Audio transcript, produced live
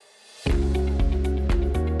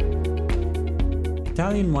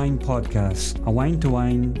Italian Wine Podcast, a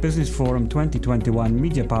Wine-to-Wine Business Forum 2021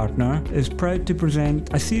 media partner, is proud to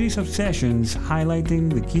present a series of sessions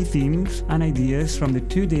highlighting the key themes and ideas from the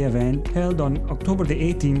two-day event held on October the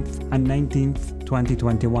 18th and 19th,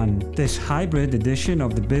 2021. This hybrid edition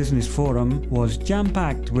of the Business Forum was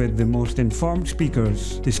jam-packed with the most informed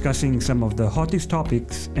speakers discussing some of the hottest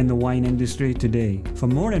topics in the wine industry today. For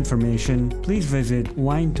more information, please visit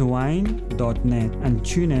wine2wine.net and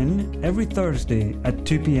tune in every Thursday at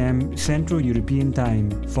 2 p.m. Central European Time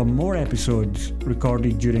for more episodes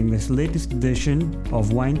recorded during this latest edition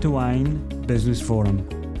of Wine to Wine Business Forum.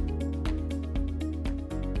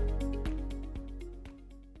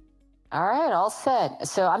 All right, all set.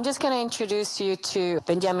 So I'm just going to introduce you to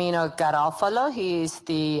Beniamino Garofalo. He's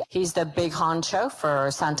the big honcho for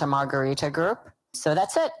Santa Margherita Group. So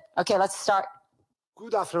that's it. Okay, let's start.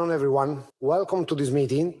 Good afternoon, everyone. Welcome to this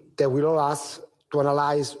meeting that will allow us to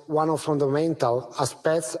analyze one of the fundamental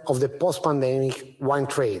aspects of the post-pandemic wine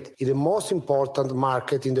trade in the most important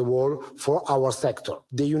market in the world for our sector,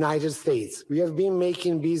 the United States. We have been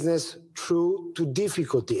making business through two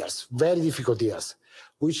difficult years, very difficult years,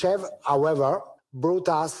 which have, however, brought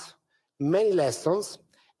us many lessons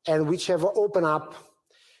and which have opened up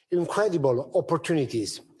incredible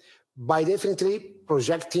opportunities by definitely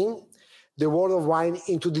projecting the world of wine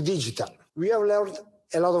into the digital. We have learned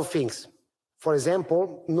a lot of things. For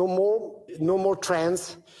example, no more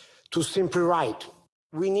trends to simply write.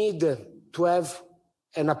 We need to have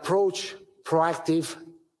an approach proactive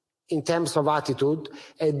in terms of attitude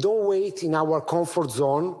and don't wait in our comfort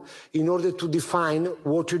zone in order to define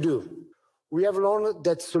what to do. We have learned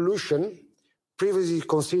that solution previously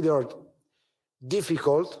considered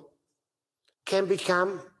difficult can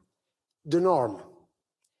become the norm.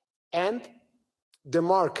 And the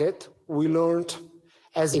market, we learned,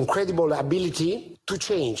 has incredible ability to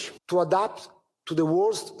change, to adapt to the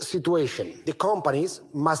worst situation. The companies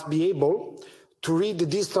must be able to read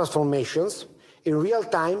these transformations in real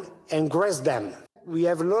time and grasp them. We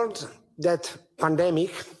have learned that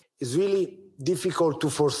pandemic is really difficult to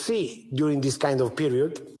foresee during this kind of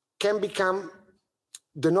period, can become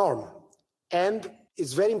the norm. And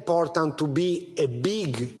it's very important to be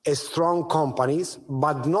a strong companies,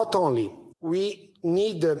 but not only. We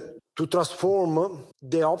need to transform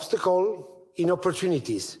the obstacle in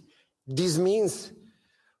opportunities. This means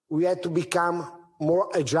we have to become more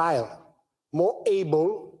agile, more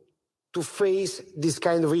able to face these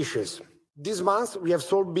kind of issues. This month, we have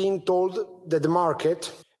been told that the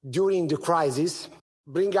market during the crisis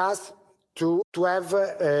bring us to have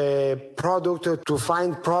a product, to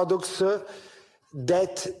find products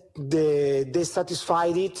that they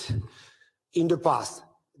satisfied it in the past.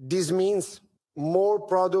 This means more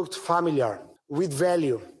product familiar, with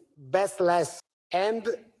value, best less, and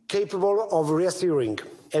capable of reassuring.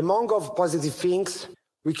 Among of positive things,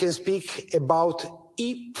 we can speak about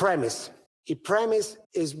e-premise. E-premise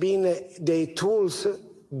has been the tools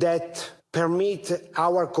that permit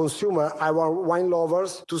our consumer, our wine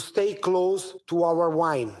lovers, to stay close to our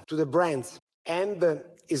wine, to the brands. And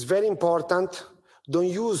it's very important, don't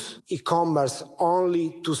use e-commerce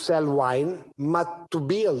only to sell wine, but to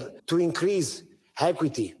build, to increase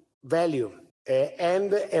equity, value.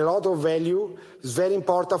 And a lot of value is very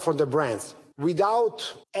important for the brands.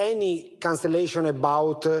 Without any cancellation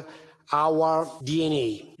about our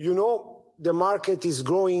DNA. You know, the market is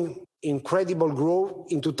growing, incredible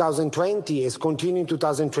growth in 2020, is continuing in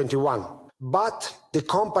 2021. But the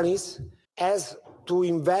companies has to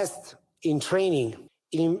invest in training,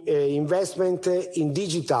 in investment in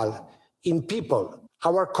digital, in people.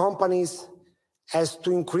 Our companies has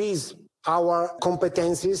to increase our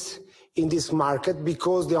competencies in this market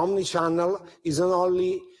because the omnichannel is not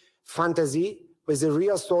only fantasy, but it's a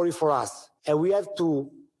real story for us. And we have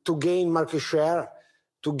to gain market share,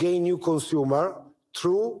 to gain new consumer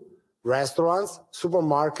through restaurants,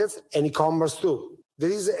 supermarkets, and e-commerce too.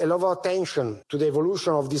 There is a lot of attention to the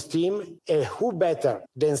evolution of this team. And who better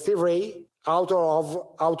than Steve Ray, author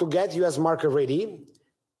of How to Get US Market Ready?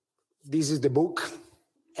 This is the book.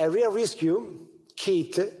 A real rescue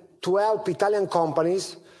kit to help Italian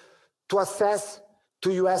companies to access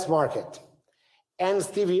to US market. And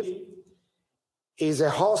Stevie is a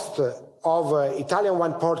host of Italian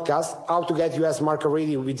Wine Podcast, How to Get US Market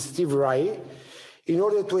Ready with Steve Rai, in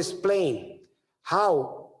order to explain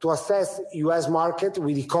how to assess US market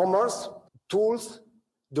with e-commerce, tools,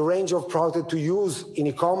 the range of product to use in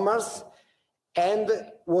e-commerce, and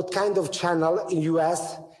what kind of channel in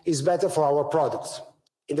US is better for our products.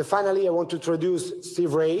 And finally, I want to introduce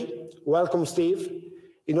Steve Ray. Welcome, Steve,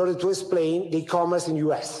 in order to explain the e-commerce in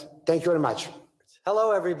US. Thank you very much.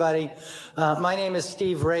 Hello, everybody. My name is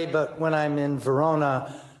Steve Ray, but when I'm in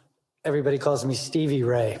Verona, everybody calls me Stevie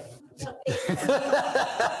Ray.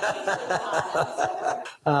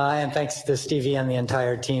 And thanks to Stevie and the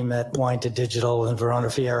entire team at Wine to Digital and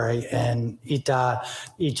Verona Fieri and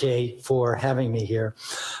EJ for having me here.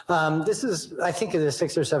 This is, I think, the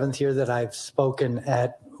 6th or 7th year that I've spoken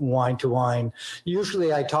at Wine to Wine.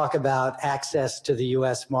 Usually I talk about access to the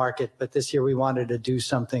U.S. market, but this year we wanted to do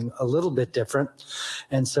something a little bit different.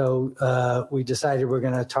 And so we decided we're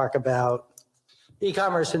going to talk about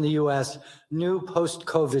e-commerce in the U.S., new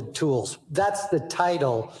post-COVID tools. That's the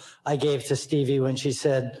title I gave to Stevie when she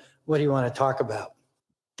said, what do you want to talk about?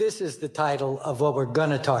 This is the title of what we're going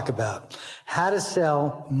to talk about. How to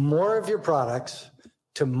sell more of your products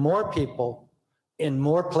to more people in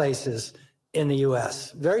more places in the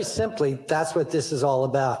U.S. Very simply, that's what this is all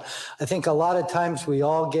about. I think a lot of times we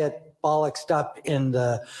all get bollocksed up in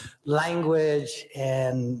the language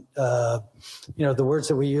and, the words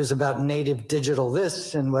that we use about native digital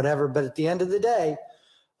this and whatever. But at the end of the day,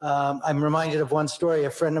 I'm reminded of one story. A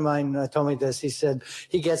friend of mine told me this. He said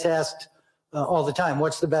he gets asked all the time,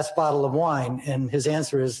 what's the best bottle of wine? And his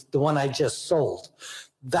answer is the one I just sold.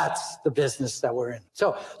 That's the business that we're in.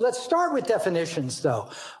 So let's start with definitions, though,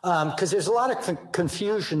 because there's a lot of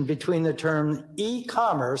confusion between the term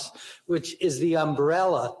e-commerce, which is the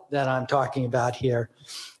umbrella that I'm talking about here,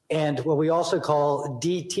 and what we also call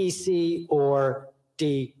DTC or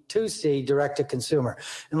D2C, direct to consumer.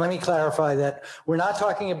 And let me clarify that we're not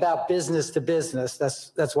talking about business to business.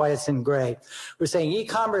 That's why it's in gray. We're saying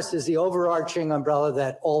e-commerce is the overarching umbrella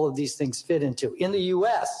that all of these things fit into. In the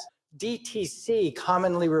US, DTC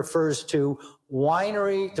commonly refers to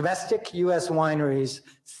domestic U.S. wineries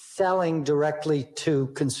selling directly to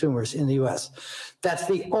consumers in the U.S. That's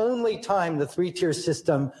the only time the three-tier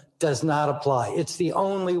system does not apply. It's the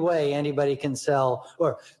only way anybody can sell,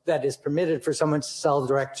 or that is permitted for someone to sell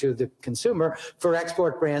direct to the consumer. For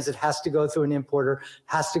export brands, it has to go through an importer,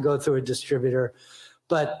 has to go through a distributor.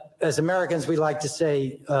 But as Americans, we like to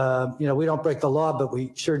say, we don't break the law, but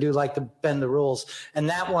we sure do like to bend the rules. And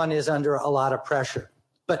that one is under a lot of pressure.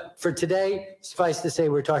 But for today, suffice to say,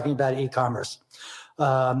 we're talking about e-commerce.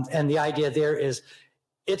 And the idea there is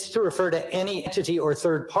it's to refer to any entity or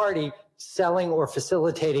third party selling or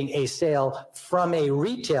facilitating a sale from a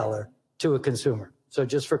retailer to a consumer. So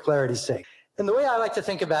just for clarity's sake. And the way I like to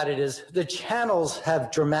think about it is the channels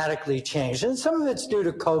have dramatically changed. And some of it's due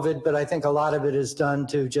to COVID, but I think a lot of it is done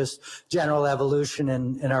to just general evolution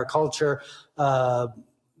in our culture,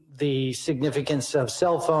 the significance of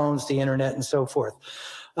cell phones, the internet, and so forth.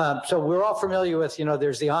 So we're all familiar with,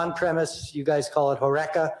 there's the on-premise, you guys call it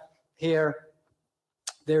HoReCa here.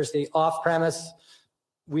 There's the off-premise,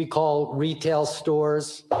 we call retail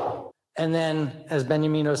stores. And then, as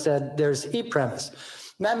Beniamino said, there's e-premise.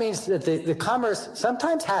 That means that the commerce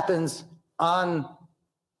sometimes happens on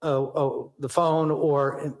the phone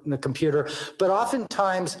or in the computer, but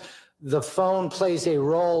oftentimes the phone plays a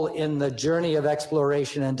role in the journey of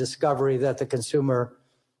exploration and discovery that the consumer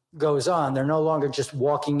goes on. They're no longer just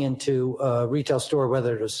walking into a retail store,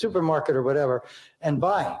 whether it's a supermarket or whatever, and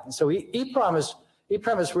buying. So e-premise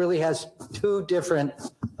really has two different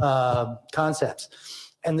concepts.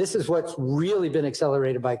 And this is what's really been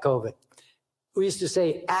accelerated by COVID. We used to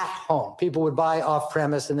say at home. People would buy off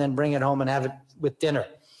premise and then bring it home and have it with dinner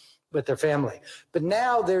with their family. But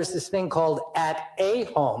now there's this thing called at a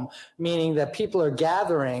home, meaning that people are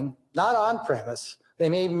gathering, not on premise. They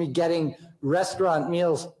may be getting restaurant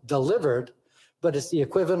meals delivered, but it's the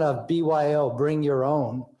equivalent of BYO, bring your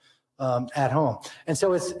own, at home. And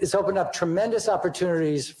so it's opened up tremendous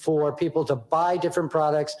opportunities for people to buy different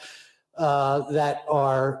products that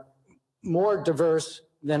are more diverse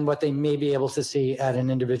than what they may be able to see at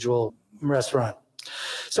an individual restaurant.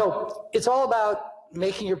 So it's all about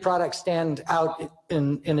making your product stand out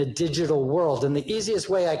in a digital world. And the easiest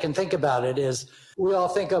way I can think about it is we all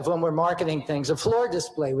think of when we're marketing things, a floor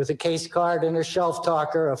display with a case card and a shelf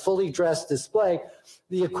talker, a fully dressed display.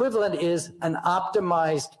 The equivalent is an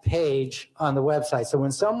optimized page on the website. So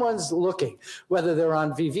when someone's looking, whether they're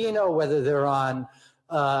on Vivino, whether they're on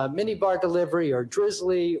Minibar Delivery or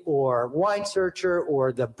Drizzly or Wine Searcher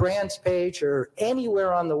or the brands page or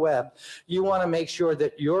anywhere on the web, you want to make sure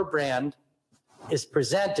that your brand is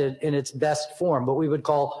presented in its best form, what we would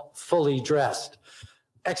call fully dressed.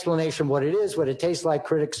 Explanation of what it is, what it tastes like,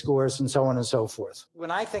 critic scores, and so on and so forth.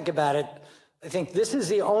 When I think about it, I think this is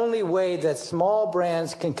the only way that small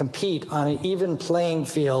brands can compete on an even playing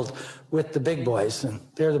field with the big boys, and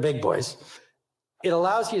they're the big boys. It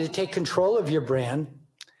allows you to take control of your brand,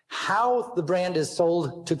 how the brand is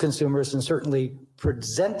sold to consumers, and certainly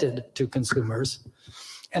presented to consumers,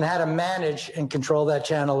 and how to manage and control that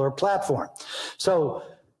channel or platform. So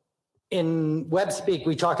in web speak,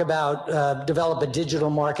 we talk about develop a digital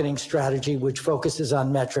marketing strategy which focuses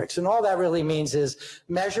on metrics. And all that really means is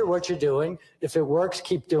measure what you're doing. If it works,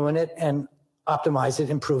 keep doing it and optimize it,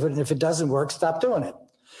 improve it. And if it doesn't work, stop doing it.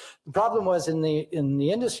 The problem was in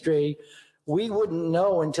the industry, we wouldn't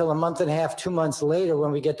know until a month and a half, 2 months later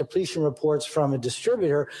when we get depletion reports from a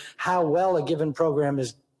distributor how well a given program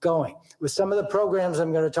is going. With some of the programs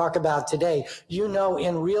I'm going to talk about today, you know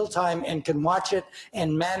in real time and can watch it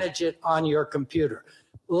and manage it on your computer.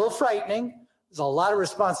 A little frightening. There's a lot of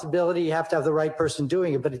responsibility. You have to have the right person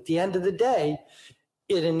doing it. But at the end of the day,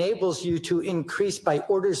 it enables you to increase by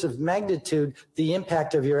orders of magnitude the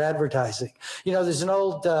impact of your advertising. You know, there's an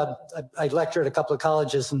old, I lectured at a couple of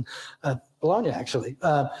colleges in Bologna, actually.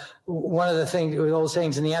 One of the old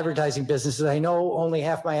sayings in the advertising business is, I know only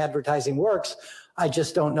half my advertising works. I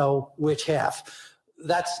just don't know which half.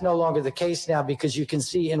 That's no longer the case now because you can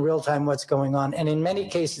see in real time what's going on. And in many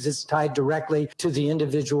cases, it's tied directly to the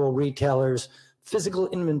individual retailer's physical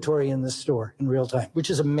inventory in the store in real time, which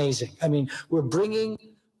is amazing. I mean, we're bringing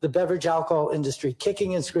the beverage alcohol industry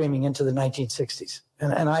kicking and screaming into the 1960s.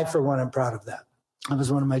 And I, for one, am proud of that. That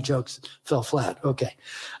was one of my jokes, fell flat. Okay.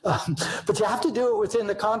 But you have to do it within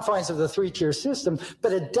the confines of the three-tier system,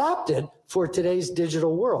 but adapted for today's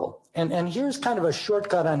digital world. And here's kind of a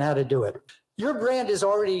shortcut on how to do it. Your brand is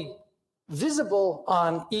already visible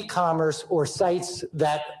on e-commerce or sites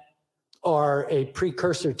that are a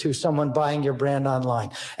precursor to someone buying your brand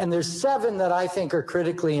online. And there's 7 that I think are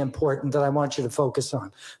critically important that I want you to focus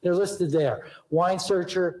on. They're listed there. Wine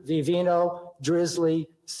Searcher, Vivino, Drizzly,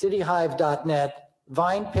 CityHive.net,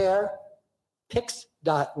 VinePair,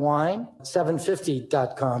 Pix.wine,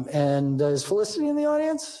 750.com. And is Felicity in the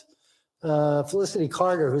audience? Felicity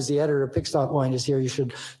Carter, who's the editor of Pix.wine, is here. You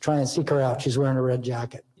should try and seek her out. She's wearing a red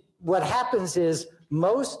jacket. What happens is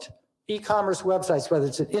most e-commerce websites, whether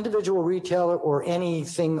it's an individual retailer or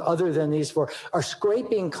anything other than these 4, are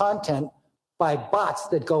scraping content by bots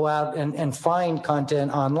that go out and find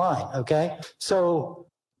content online, okay? So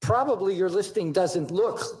probably your listing doesn't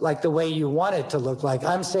look like the way you want it to look like.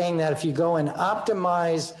 I'm saying that if you go and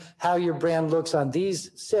optimize how your brand looks on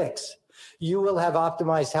these 6, you will have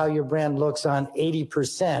optimized how your brand looks on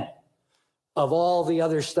 80% of all the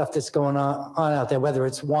other stuff that's going on out there, whether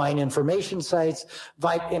it's wine information sites,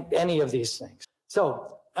 any of these things.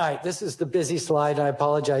 So, all right, this is the busy slide. I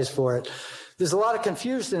apologize for it. There's a lot of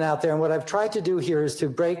confusion out there, and what I've tried to do here is to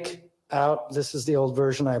break out, this is the old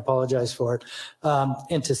version, I apologize for it,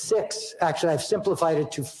 into 6. Actually, I've simplified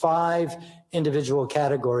it to 5 individual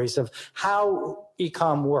categories of how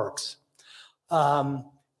e-com works.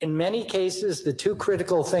 In many cases, the 2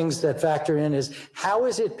 critical things that factor in is how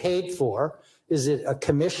is it paid for? Is it a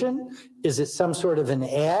commission? Is it some sort of an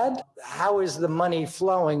ad? How is the money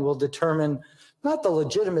flowing will determine not the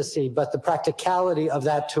legitimacy, but the practicality of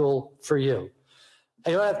that tool for you.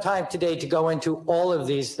 I don't have time today to go into all of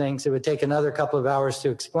these things. It would take another couple of hours to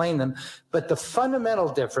explain them. But the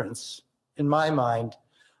fundamental difference, in my mind,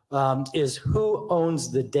 is who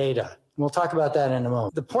owns the data. We'll talk about that in a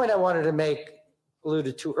moment. The point I wanted to make,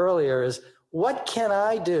 alluded to earlier, is what can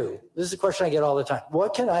I do? This is a question I get all the time.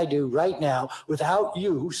 What can I do right now without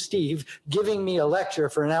you, Steve, giving me a lecture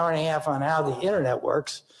for an hour and a half on how the internet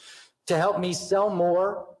works to help me sell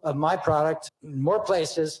more of my product in more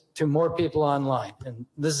places to more people online? And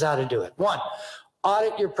this is how to do it. 1,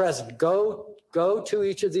 audit your presence. Go to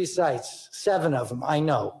each of these sites, 7 of them. I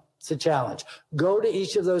know it's a challenge. Go to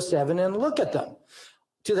each of those 7 and look at them.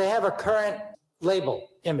 Do they have a current label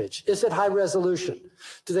image? Is it high resolution?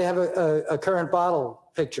 Do they have a current bottle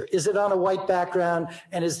picture? Is it on a white background?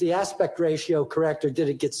 And is the aspect ratio correct, or did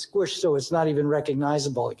it get squished so it's not even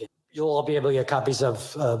recognizable again? You'll all be able to get copies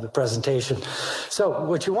of the presentation. So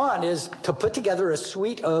what you want is to put together a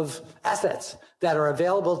suite of assets that are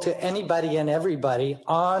available to anybody and everybody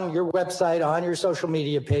on your website, on your social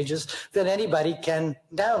media pages, that anybody can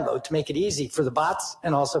download to make it easy for the bots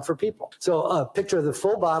and also for people. So a picture of the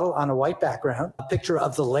full bottle on a white background, a picture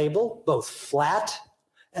of the label, both flat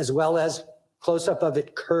as well as close-up of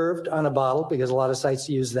it curved on a bottle, because a lot of sites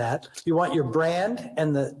use that. You want your brand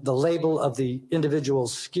and the label of the individual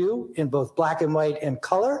SKU in both black and white and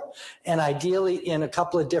color, and ideally in a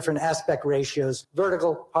couple of different aspect ratios,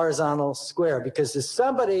 vertical, horizontal, square, because if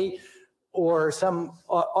somebody or some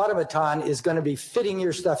automaton is going to be fitting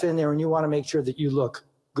your stuff in there, and you want to make sure that you look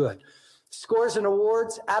good. Scores and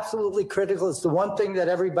awards, absolutely critical. It's the one thing that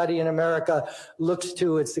everybody in America looks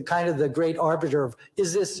to. It's the kind of the great arbiter of,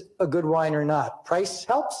 is this a good wine or not? Price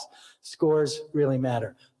helps, Scores really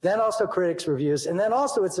matter. Then also critics' reviews. And then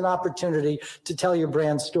also it's an opportunity to tell your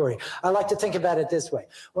brand story. I like to think about it this way.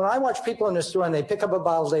 When I watch people in the store and they pick up a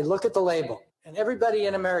bottle, they look at the label, and everybody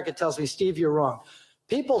in America tells me, Steve, you're wrong.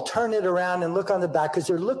 People turn it around and look on the back because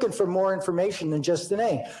they're looking for more information than just the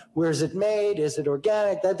name. Where is it made? Is it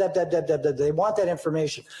organic? They want that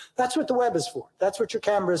information. That's what the web is for. That's what your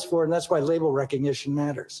camera is for, and that's why label recognition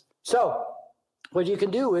matters. So what you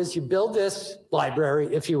can do is you build this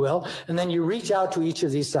library, if you will, and then you reach out to each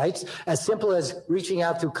of these sites, as simple as reaching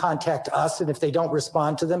out to contact us. And if they don't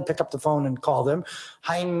respond to them, pick up the phone and call them.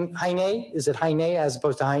 Heine, is it Heine as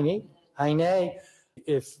opposed to Heine? Heine,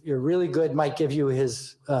 if you're really good, might give you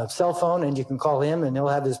his cell phone and you can call him and he'll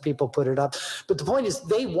have his people put it up. But the point is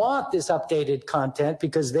they want this updated content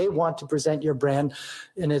because they want to present your brand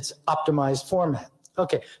in its optimized format.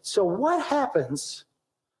 Okay, so what happens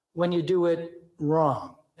when you do it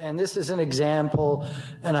wrong? And this is an example,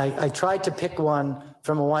 and I tried to pick one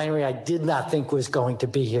from a winery I did not think was going to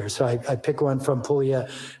be here. So I picked one from Puglia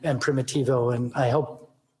and Primitivo, and I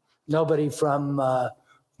hope nobody from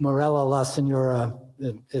Morella La Signora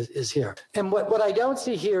is here. And what I don't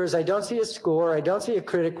see here is I don't see a score. I don't see a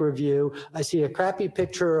critic review. I see a crappy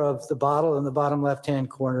picture of the bottle in the bottom left-hand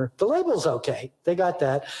corner. The label's okay. They got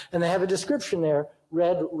that. And they have a description there,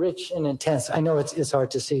 red, rich, and intense. I know it's hard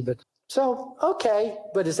to see, but so, okay,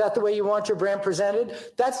 but is that the way you want your brand presented?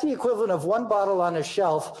 That's the equivalent of one bottle on a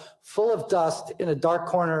shelf full of dust in a dark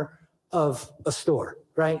corner of a store,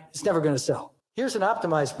 right? It's never going to sell. Here's an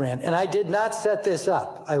optimized brand, and I did not set this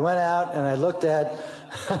up. I went out and I looked at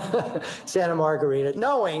Santa Margarita,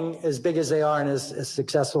 knowing as big as they are and as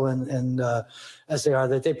successful and as they are,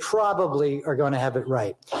 that they probably are going to have it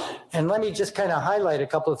right. And let me just kind of highlight a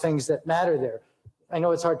couple of things that matter there. I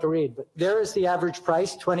know it's hard to read, but there is the average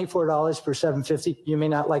price, $24 per 750. You may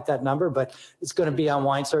not like that number, but it's going to be on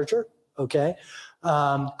Wine Searcher, okay?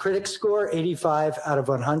 Critic score, 85 out of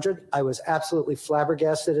 100. I was absolutely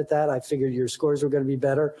flabbergasted at that. I figured your scores were going to be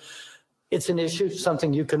better. It's an issue,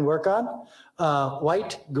 something you can work on.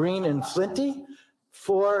 White, green, and flinty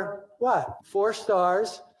for what? 4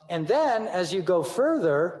 stars. And then as you go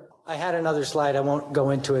further, I had another slide, I won't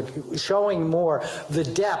go into it, showing more the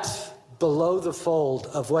depth below the fold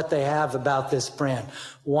of what they have about this brand.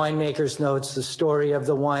 Winemaker's notes, the story of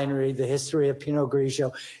the winery, the history of Pinot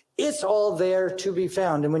Grigio. It's all there to be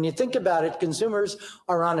found. And when you think about it, consumers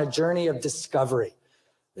are on a journey of discovery.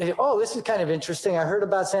 They say, oh, this is kind of interesting. I heard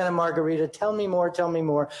about Santa Margarita. Tell me more, tell me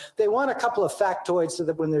more. They want a couple of factoids so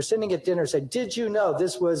that when they're sitting at dinner, say, did you know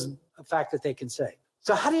this was a fact that they can say?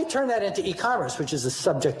 So how do you turn that into e-commerce, which is the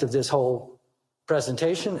subject of this whole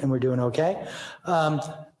presentation, and we're doing okay.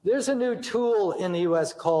 There's a new tool in the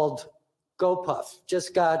U.S. called GoPuff.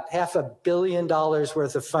 Just got $500 million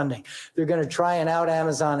worth of funding. They're going to try and out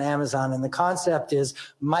Amazon, and the concept is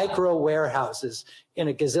micro warehouses in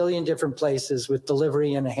a gazillion different places with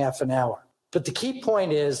delivery in a half an hour. But the key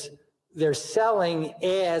point is they're selling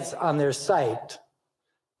ads on their site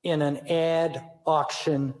in an ad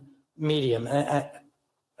auction medium.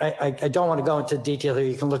 I don't want to go into detail here.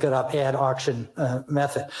 You can look it up, ad auction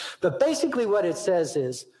method. But basically what it says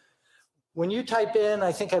is, when you type in,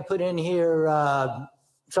 I think I put in here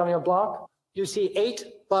Sauvignon Blanc, you see 8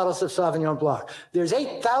 bottles of Sauvignon Blanc. There's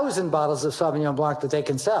 8,000 bottles of Sauvignon Blanc that they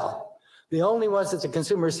can sell. The only ones that the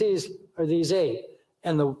consumer sees are these 8.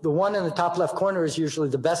 And the one in the top left corner is usually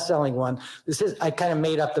the best-selling one. I kind of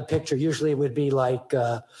made up the picture. Usually it would be like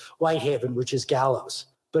Whitehaven, which is Gallows.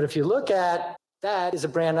 But if you look at that is a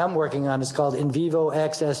brand I'm working on. It's called In Vivo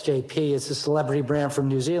X SJP. It's a celebrity brand from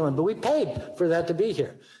New Zealand, but we paid for that to be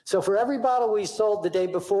here. So for every bottle we sold the day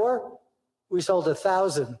before, we sold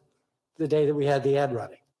 1,000 the day that we had the ad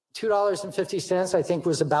running. $2.50, I think,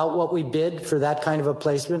 was about what we bid for that kind of a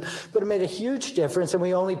placement, but it made a huge difference, and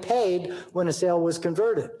we only paid when a sale was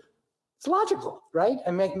converted. It's logical, right?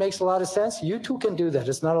 It makes a lot of sense. You too can do that.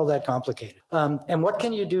 It's not all that complicated. And what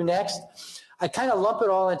can you do next? I kind of lump it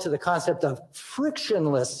all into the concept of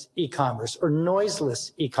frictionless e-commerce or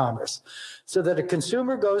noiseless e-commerce, so that a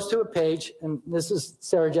consumer goes to a page, and this is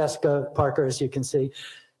Sarah Jessica Parker, as you can see,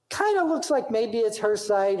 kind of looks like maybe it's her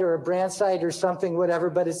site or a brand site or something,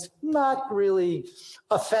 whatever, but it's not really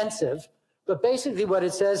offensive. But basically what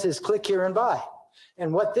it says is click here and buy.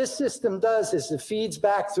 And what this system does is it feeds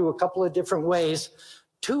back through a couple of different ways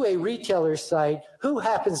to a retailer site who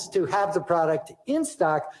happens to have the product in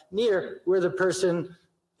stock near where the person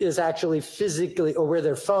is actually physically, or where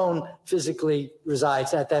their phone physically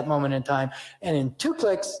resides at that moment in time. And in 2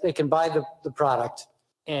 clicks, they can buy the product.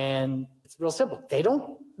 And it's real simple. They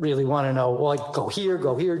don't really want to know, well, go here,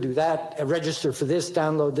 do that, register for this,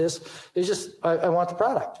 download this. They just, I want the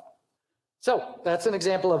product. So that's an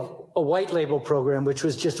example of a white label program, which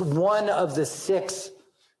was just one of the 6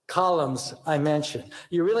 columns I mentioned.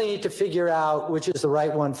 You really need to figure out which is the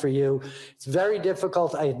right one for you. It's very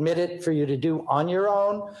difficult, I admit it, for you to do on your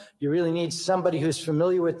own. You really need somebody who's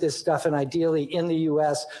familiar with this stuff, and ideally in the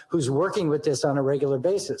US who's working with this on a regular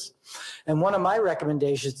basis. And one of my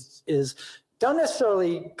recommendations is don't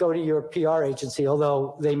necessarily go to your PR agency,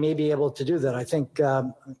 although they may be able to do that. I think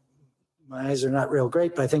my eyes are not real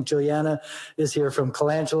great, but I think Juliana is here from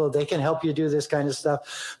Colangelo. They can help you do this kind of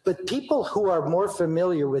stuff. But people who are more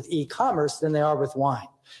familiar with e-commerce than they are with wine.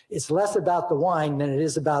 It's less about the wine than it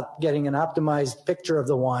is about getting an optimized picture of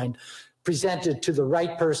the wine presented to the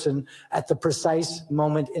right person at the precise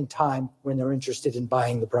moment in time when they're interested in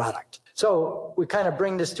buying the product. So we kind of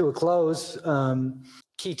bring this to a close.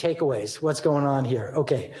 Key takeaways. What's going on here?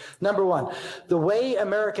 Okay. Number 1, the way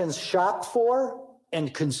Americans shop for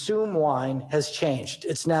and consume wine has changed.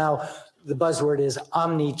 It's now, the buzzword is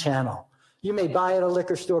omni-channel. You may buy at a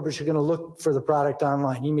liquor store, but you're going to look for the product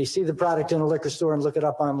online. You may see the product in a liquor store and look it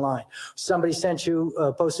up online. Somebody sent you,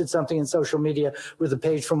 posted something in social media with a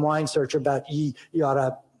page from Wine Search about you ought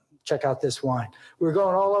to check out this wine. We're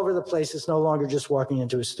going all over the place. It's no longer just walking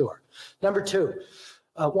into a store. Number 2,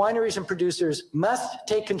 wineries and producers must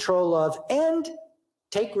take control of and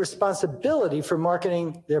take responsibility for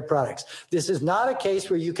marketing their products. This is not a case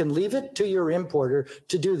where you can leave it to your importer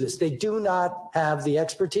to do this. They do not have the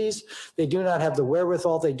expertise. They do not have the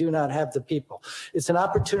wherewithal. They do not have the people. It's an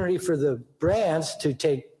opportunity for the brands to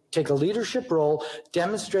take a leadership role,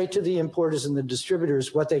 demonstrate to the importers and the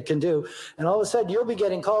distributors what they can do. And all of a sudden, you'll be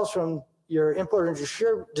getting calls from your importer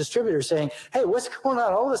and distributor saying, hey, what's going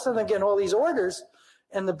on? All of a sudden, I'm getting all these orders,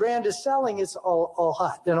 and the brand is selling, it's all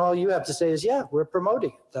hot. Then all you have to say is, yeah, we're promoting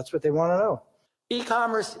it. That's what they want to know.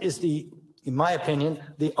 E-commerce is in my opinion,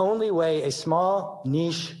 the only way a small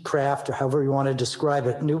niche craft, or however you want to describe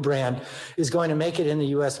it, new brand, is going to make it in the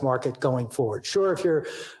U.S. market going forward. Sure, if you're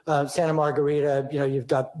Santa Margarita, you've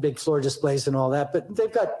got big floor displays and all that, but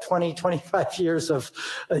they've got 20, 25 years of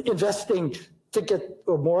investing to get,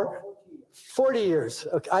 or more. 40 years.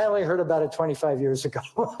 Okay, I only heard about it 25 years ago.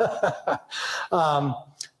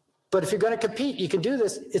 But if you're going to compete, you can do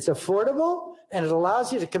this. It's affordable, and it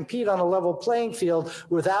allows you to compete on a level playing field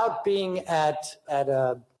without being at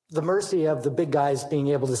the mercy of the big guys being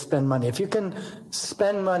able to spend money. If you can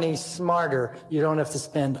spend money smarter, you don't have to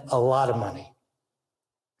spend a lot of money.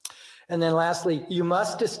 And then lastly, you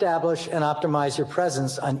must establish and optimize your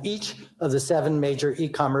presence on each of the 7 major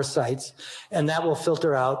e-commerce sites, and that will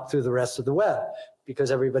filter out through the rest of the web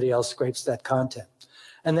because everybody else scrapes that content.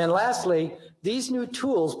 And then lastly, these new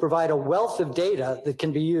tools provide a wealth of data that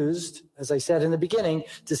can be used, as I said in the beginning,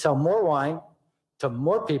 to sell more wine to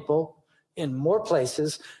more people in more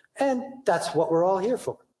places, and that's what we're all here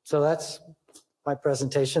for. So that's my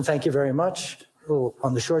presentation. Thank you very much. A little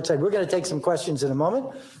on the short side. We're going to take some questions in a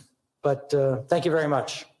moment. But thank you very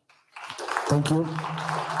much. Thank you.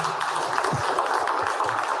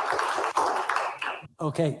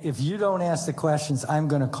 Okay, if you don't ask the questions, I'm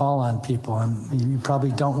going to call on people, and you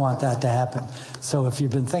probably don't want that to happen. So if you've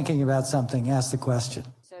been thinking about something, ask the question.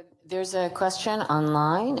 So there's a question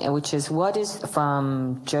online, which is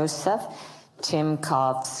from Joseph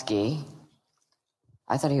Timkovsky.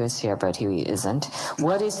 I thought he was here, but he isn't.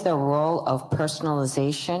 What is the role of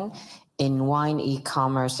personalization in wine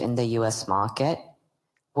e-commerce in the U.S. market?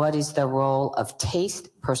 What is the role of taste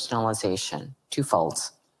personalization? 2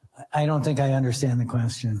 folds. I don't think I understand the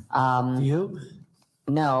question. Do you?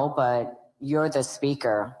 No, but you're the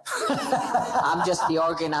speaker. I'm just the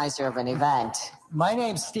organizer of an event. My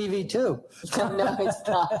name's Stevie, too. No, it's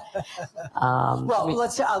not.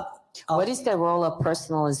 What is the role of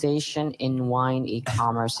personalization in wine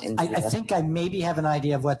e-commerce in the US? I think I maybe have an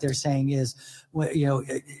idea of what they're saying is,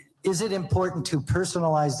 is it important to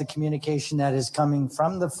personalize the communication that is coming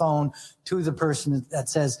from the phone to the person that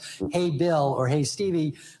says, hey, Bill, or hey,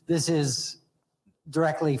 Stevie, this is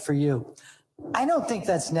directly for you? I don't think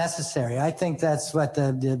that's necessary. I think that's what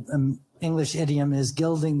the English idiom is,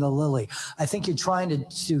 gilding the lily. I think you're trying to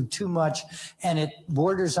do too much, and it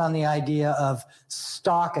borders on the idea of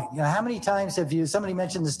stalking. How many times somebody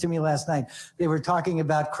mentioned this to me last night. They were talking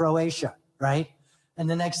about Croatia, right? And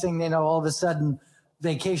the next thing they know, all of a sudden,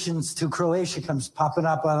 vacations to Croatia comes popping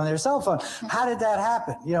up on their cell phone. How did that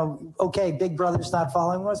happen? Okay, Big Brother's not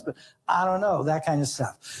following us, but I don't know, that kind of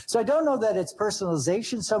stuff. So I don't know that it's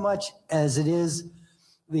personalization so much as it is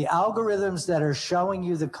the algorithms that are showing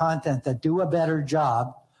you the content that do a better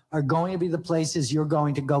job are going to be the places you're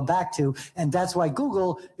going to go back to. And that's why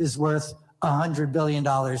Google is worth $100 billion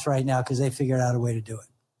right now, because they figured out a way to do it.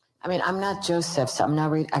 I mean, I'm not Joseph, so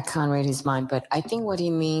I can't read his mind, but I think what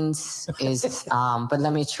he means is, but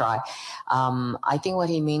let me try. I think what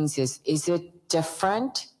he means is it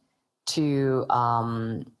different to,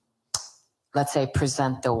 let's say,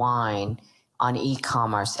 present the wine on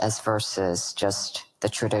e-commerce as versus just the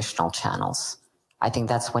traditional channels? I think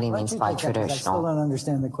that's what he means by traditional. I still don't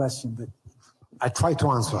understand the question, but I try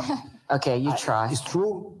to answer. Okay, you try. It's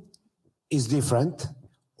true, it's different,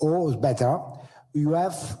 or it's better. You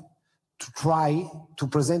have to try to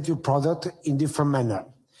present your product in different manner.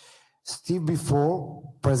 Steve before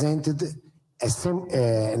presented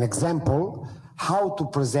an example how to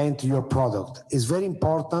present your product. It's very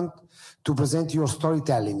important to present your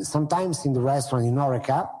storytelling. Sometimes in the restaurant in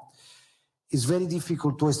Horeca, it's very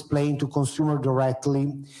difficult to explain to consumer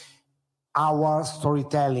directly our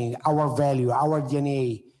storytelling, our value, our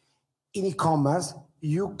DNA. In e-commerce,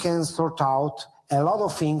 you can sort out a lot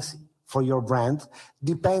of things for your brand.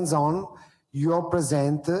 Depends on you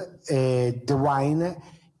present the wine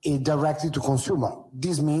directly to consumer.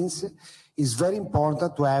 This means it's very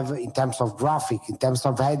important to have, in terms of graphic, in terms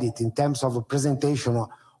of edit, in terms of presentation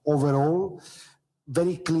overall,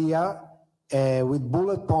 very clear with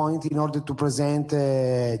bullet point in order to present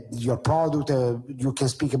your product. You can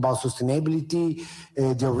speak about sustainability,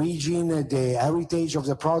 the origin, the heritage of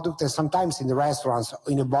the product. And sometimes in the restaurants,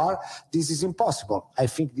 in a bar, this is impossible. I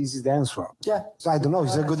think this is the answer. Yeah. So I don't know.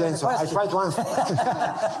 It's a good answer. I try to answer.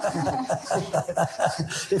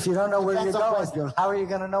 If you don't know where you're going, how are you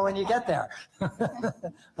going to know when you get there?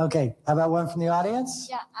 Okay. How about one from the audience?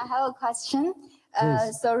 Yeah, I have a question.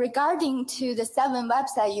 So regarding to the 7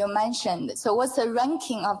 website you mentioned, so what's the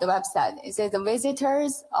ranking of the website? Is it the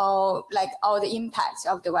visitors or like all the impacts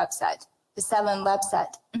of the website, the 7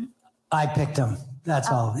 website? I picked them. That's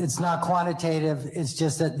all. It's not quantitative. It's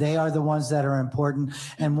just that they are the ones that are important.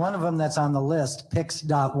 And one of them that's on the list,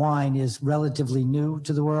 Pix.wine, is relatively new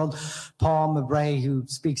to the world. Paul Mabray, who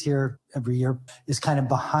speaks here every year, is kind of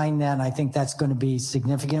behind that. And I think that's going to be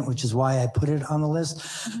significant, which is why I put it on the list.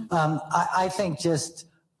 I think just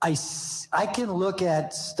I can look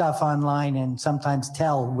at stuff online and sometimes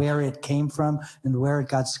tell where it came from and where it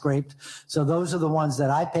got scraped. So those are the ones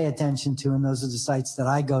that I pay attention to, and those are the sites that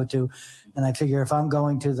I go to. And I figure if I'm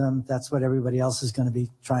going to them, that's what everybody else is going to be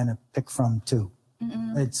trying to pick from too.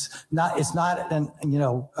 Mm-hmm. It's not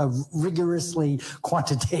a rigorously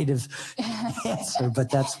quantitative answer, but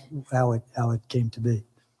that's how it came to be.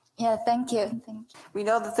 Yeah, thank you. We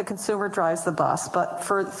know that the consumer drives the bus, but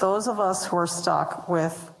for those of us who are stuck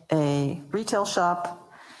with a retail shop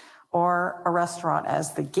or a restaurant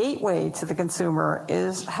as the gateway to the consumer,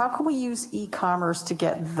 is how can we use e-commerce to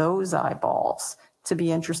get those eyeballs to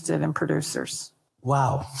be interested in producers?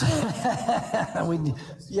 Wow. we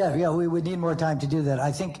would need more time to do that.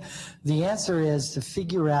 I think the answer is to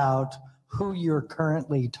figure out who you're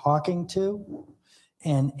currently talking to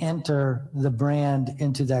and enter the brand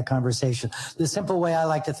into that conversation. The simple way I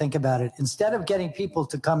like to think about it, instead of getting people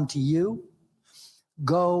to come to you,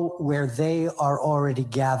 go where they are already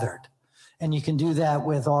gathered. And you can do that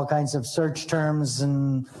with all kinds of search terms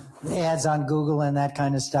and ads on Google and that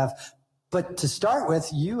kind of stuff. But to start with,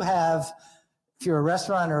 if you're a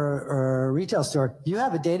restaurant or a retail store, you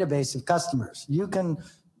have a database of customers.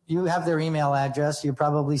 You have their email address. You're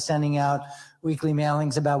probably sending out weekly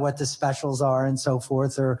mailings about what the specials are and so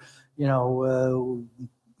forth, or,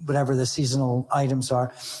 whatever the seasonal items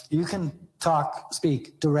are. You can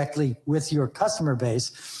speak directly with your customer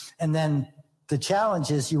base. And then the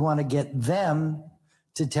challenge is you want to get them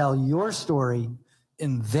to tell your story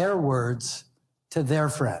in their words to their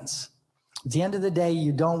friends. At the end of the day,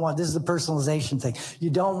 this is the personalization thing. You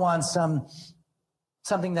don't want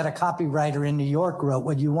something that a copywriter in New York wrote.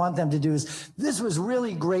 What you want them to do is, this was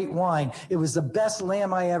really great wine. It was the best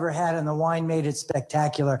lamb I ever had, and the wine made it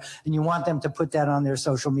spectacular. And you want them to put that on their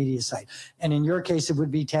social media site. And in your case, it would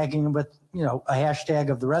be tagging them with, a hashtag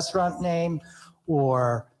of the restaurant name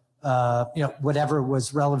or, whatever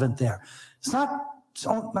was relevant there. It's not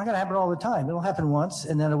going to happen all the time. It'll happen once,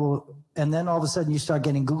 and then all of a sudden you start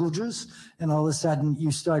getting Google juice, and all of a sudden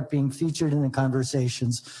you start being featured in the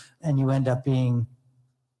conversations, and you end up being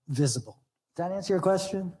visible. Does that answer your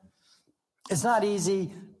question? It's not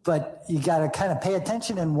easy, but you got to kind of pay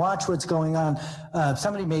attention and watch what's going on.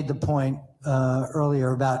 Somebody made the point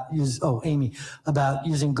earlier about Amy, about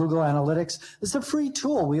using Google Analytics. It's a free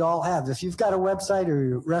tool we all have. If you've got a website or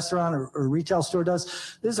your restaurant or retail store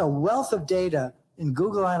does, there's a wealth of data in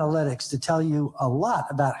Google Analytics to tell you a lot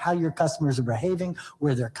about how your customers are behaving,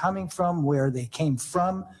 where they're coming from, where they came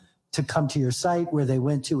from to come to your site, where they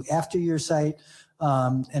went to after your site,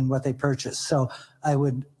 and what they purchased. So I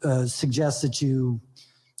would suggest that you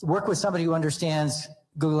work with somebody who understands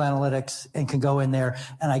Google Analytics and can go in there,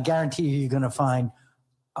 and I guarantee you're going to find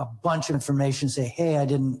a bunch of information. Say, hey, I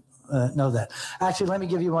didn't know that. Actually, let me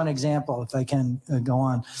give you one example, if I can go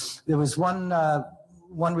on. There was one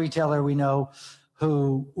retailer we know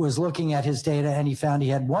who was looking at his data, and he found he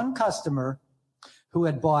had one customer who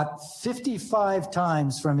had bought 55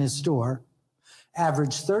 times from his store,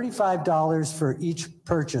 averaged $35 for each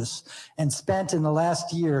purchase, and spent in the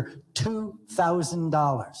last year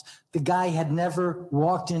 $2,000. The guy had never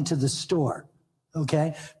walked into the store,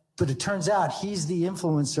 okay? But it turns out he's the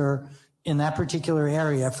influencer in that particular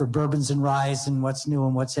area for bourbons and ryes and what's new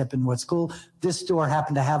and what's hip and what's cool. This store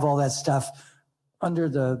happened to have all that stuff under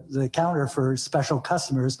the counter for special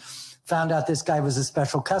customers. Found out this guy was a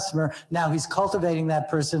special customer. Now he's cultivating that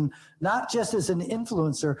person, not just as an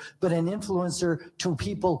influencer, but an influencer to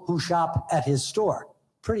people who shop at his store.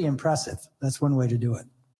 Pretty impressive. That's one way to do it.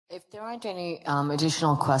 If there aren't any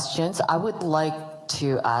additional questions, I would like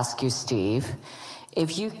to ask you, Steve,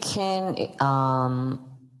 if you can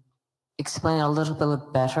explain a little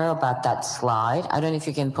bit better about that slide. I don't know if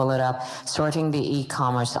you can pull it up, sorting the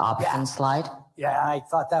e-commerce option slide. Yeah, I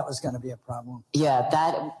thought that was going to be a problem. Yeah,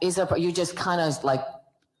 that is you just kind of like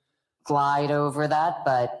glide over that,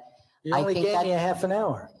 but you only gave me a half an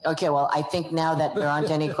hour. Okay, well, I think now that there aren't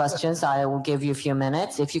any questions, I will give you a few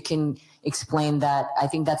minutes. If you can explain that, I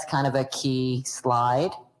think that's kind of a key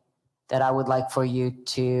slide that I would like for you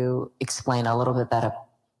to explain a little bit better.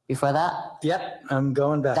 Before that? Yep, I'm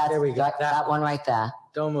going back. There we go. That one right there.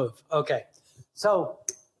 Don't move. Okay. So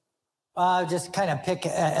just kind of pick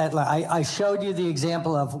I showed you the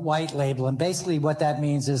example of white label, and basically what that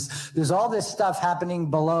means is there's all this stuff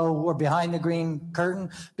happening below or behind the green curtain,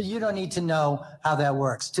 but you don't need to know how that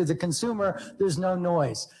works. To the consumer, there's no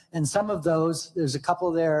noise. And some of those, there's a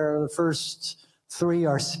couple there. The first three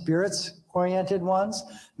are spirits-oriented ones.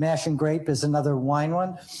 Mash and Grape is another wine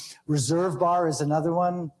one. Reserve Bar is another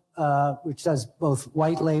one, which does both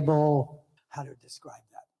white label. How to describe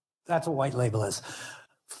that? That's what white label is.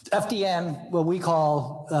 FDM, what we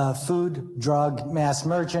call food, drug, mass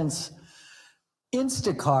merchants.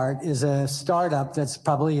 Instacart is a startup that's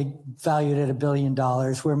probably valued at $1 billion,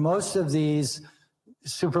 where most of these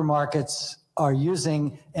supermarkets are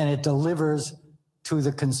using, and it delivers to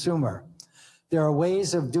the consumer. There are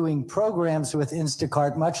ways of doing programs with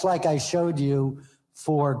Instacart, much like I showed you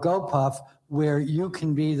for GoPuff, where you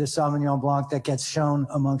can be the Sauvignon Blanc that gets shown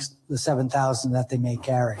amongst the 7,000 that they may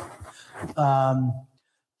carry.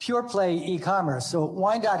 Pure play e-commerce. So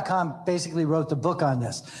wine.com basically wrote the book on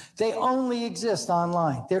this. They only exist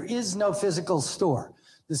online. There is no physical store.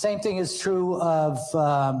 The same thing is true of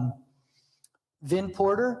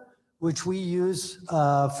VinPorter, which we use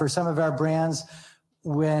for some of our brands.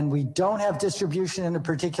 When we don't have distribution in a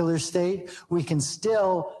particular state, we can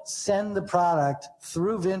still send the product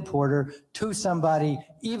through VinPorter to somebody,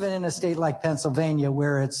 even in a state like Pennsylvania,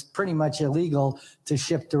 where it's pretty much illegal to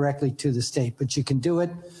ship directly to the state. But you can do it.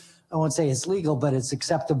 I won't say it's legal, but it's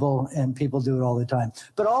acceptable, and people do it all the time.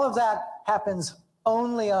 But all of that happens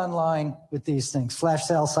only online with these things. Flash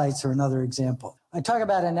sale sites are another example. I talk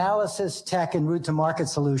about analysis, tech, and route to market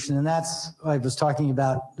solution, and that's I was talking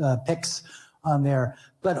about picks on there.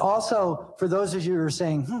 But also for those of you who are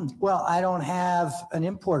saying, well, I don't have an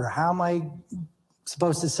importer. How am I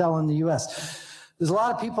supposed to sell in the US? There's a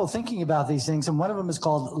lot of people thinking about these things, and one of them is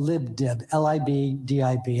called LibDib,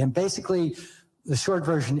 L-I-B-D-I-B. And basically, the short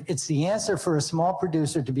version, it's the answer for a small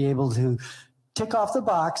producer to be able to tick off the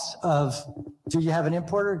box of, do you have an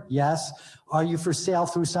importer? Yes. Are you for sale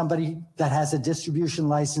through somebody that has a distribution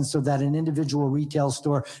license so that an individual retail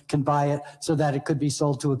store can buy it so that it could be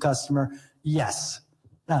sold to a customer? Yes.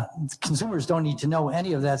 Now, consumers don't need to know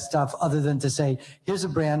any of that stuff other than to say, here's a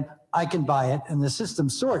brand, I can buy it, and the system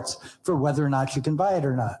sorts for whether or not you can buy it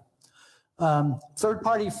or not.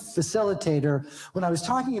 Third-party facilitator, when I was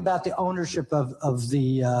talking about the ownership of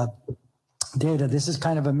the data, this is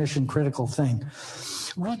kind of a mission-critical thing.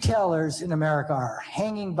 Retailers in America are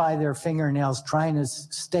hanging by their fingernails trying to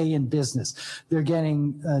stay in business. They're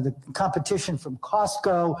getting the competition from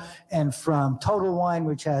Costco and from Total Wine,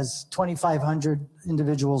 which has 2,500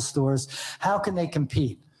 individual stores. How can they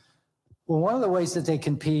compete? Well, one of the ways that they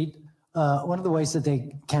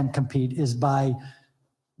can compete is by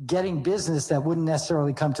getting business that wouldn't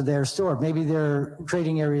necessarily come to their store. Maybe their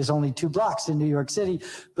trading area is only 2 blocks in New York City,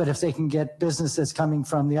 but if they can get business that's coming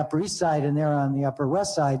from the Upper East Side and they're on the Upper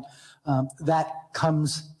West Side, that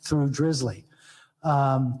comes through Drizzly.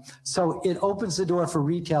 So it opens the door for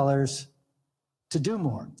retailers to do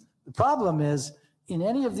more. The problem is, in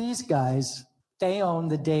any of these guys, they own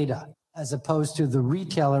the data. as opposed to the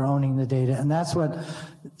retailer owning the data. And that's what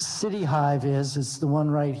City Hive is. It's the one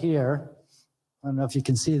right here. I don't know if you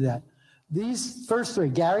can see that. These first three,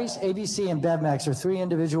 Gary's, ABC, and BevMax, are three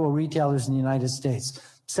individual retailers in the United States.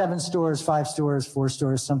 7 stores, 5 stores, 4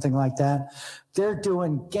 stores, something like that. They're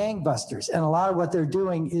doing gangbusters. And a lot of what they're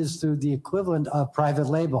doing is through the equivalent of private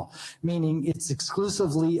label, meaning it's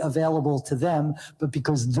exclusively available to them, but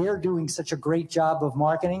because they're doing such a great job of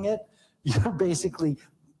marketing it, you're basically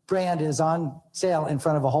brand is on sale in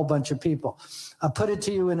front of a whole bunch of people. I'll put it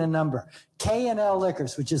to you in a number. K&L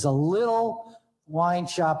Liquors, which is a little wine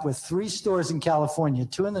shop with 3 stores in California,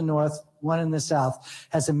 2 in the north, 1 in the south,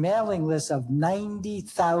 has a mailing list of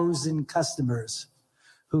 90,000 customers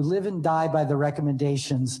who live and die by the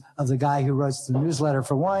recommendations of the guy who writes the newsletter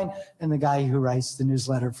for wine and the guy who writes the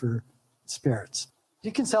newsletter for spirits.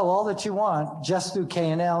 You can sell all that you want just through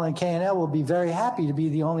K&L, and K&L will be very happy to be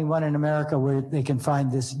the only one in America where they can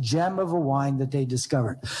find this gem of a wine that they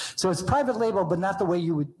discovered. So it's private label, but not the way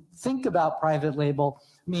you would think about private label,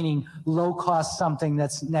 meaning low cost something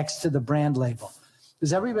that's next to the brand label.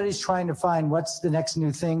 Because everybody's trying to find what's the next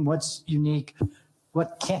new thing, what's unique,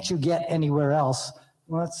 what can't you get anywhere else.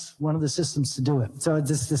 Well, that's one of the systems to do it. So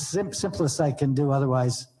it's the simplest I can do.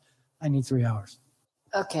 Otherwise, I need 3 hours.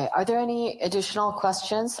 Okay. Are there any additional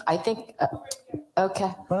questions? I think,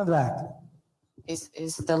 okay. One of the back.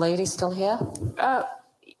 Is the lady still here?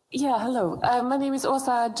 Yeah, hello. My name is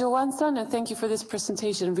Åsa Johansson, and thank you for this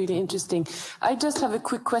presentation. Really interesting. I just have a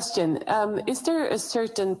quick question. Is there a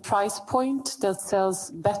certain price point that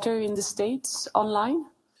sells better in the States online?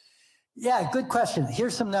 Yeah, good question.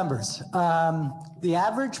 Here's some numbers. The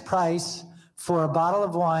average price for a bottle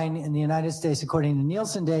of wine in the United States, according to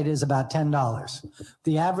Nielsen data, is about $10.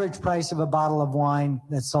 The average price of a bottle of wine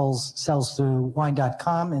that sells through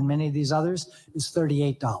wine.com and many of these others is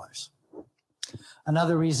 $38.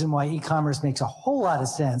 Another reason why e-commerce makes a whole lot of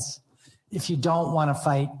sense if you don't want to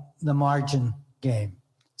fight the margin game.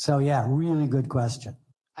 So yeah, really good question.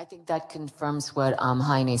 I think that confirms what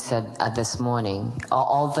Heine said this morning.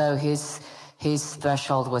 Although his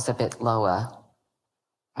threshold was a bit lower.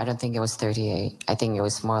 I don't think it was 38. I think it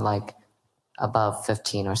was more like above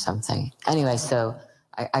 15 or something. Anyway, so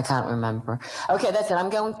I can't remember. Okay, that's it. I'm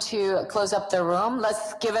going to close up the room.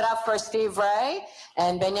 Let's give it up for Steve Ray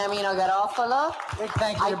and Beniamino Garofalo.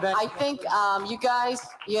 Thank you, Ben. I think you guys,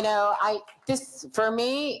 this for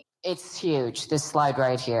me, it's huge, this slide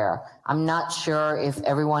right here. I'm not sure if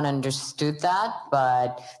everyone understood that,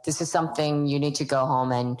 but this is something you need to go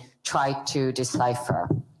home and try to decipher.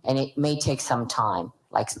 And it may take some time,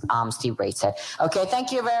 like Steve Ray said. Okay,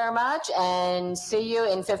 thank you very much, and see you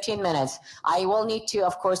in 15 minutes. I will need to,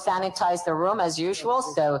 of course, sanitize the room as usual,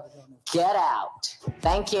 so get out.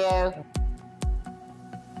 Thank you.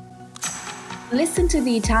 Listen to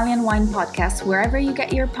the Italian Wine Podcast wherever you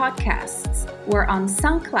get your podcasts. We're on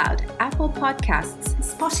SoundCloud, Apple Podcasts,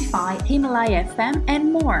 Spotify, Himalaya FM,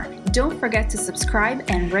 and more. Don't forget to subscribe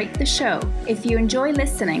and rate the show. If you enjoy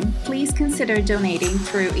listening, please consider donating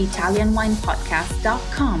through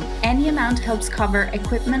ItalianWinePodcast.com. Any amount helps cover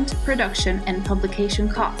equipment, production, and publication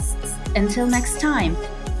costs. Until next time,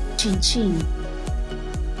 Cin Cin.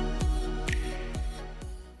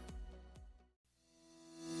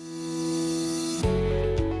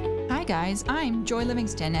 Hi guys, I'm Joy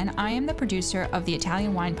Livingston and I am the producer of the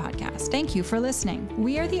Italian Wine Podcast. Thank you for listening.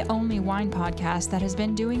 We are the only wine podcast that has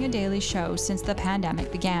been doing a daily show since the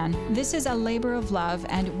pandemic began. This is a labor of love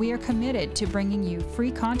and we are committed to bringing you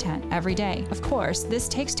free content every day. Of course, this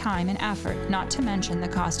takes time and effort, not to mention the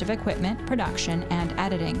cost of equipment, production, and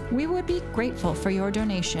editing. We would be grateful for your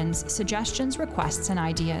donations, suggestions, requests, and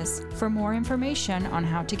ideas. For more information on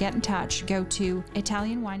how to get in touch, go to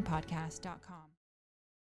ItalianWinePodcast.com.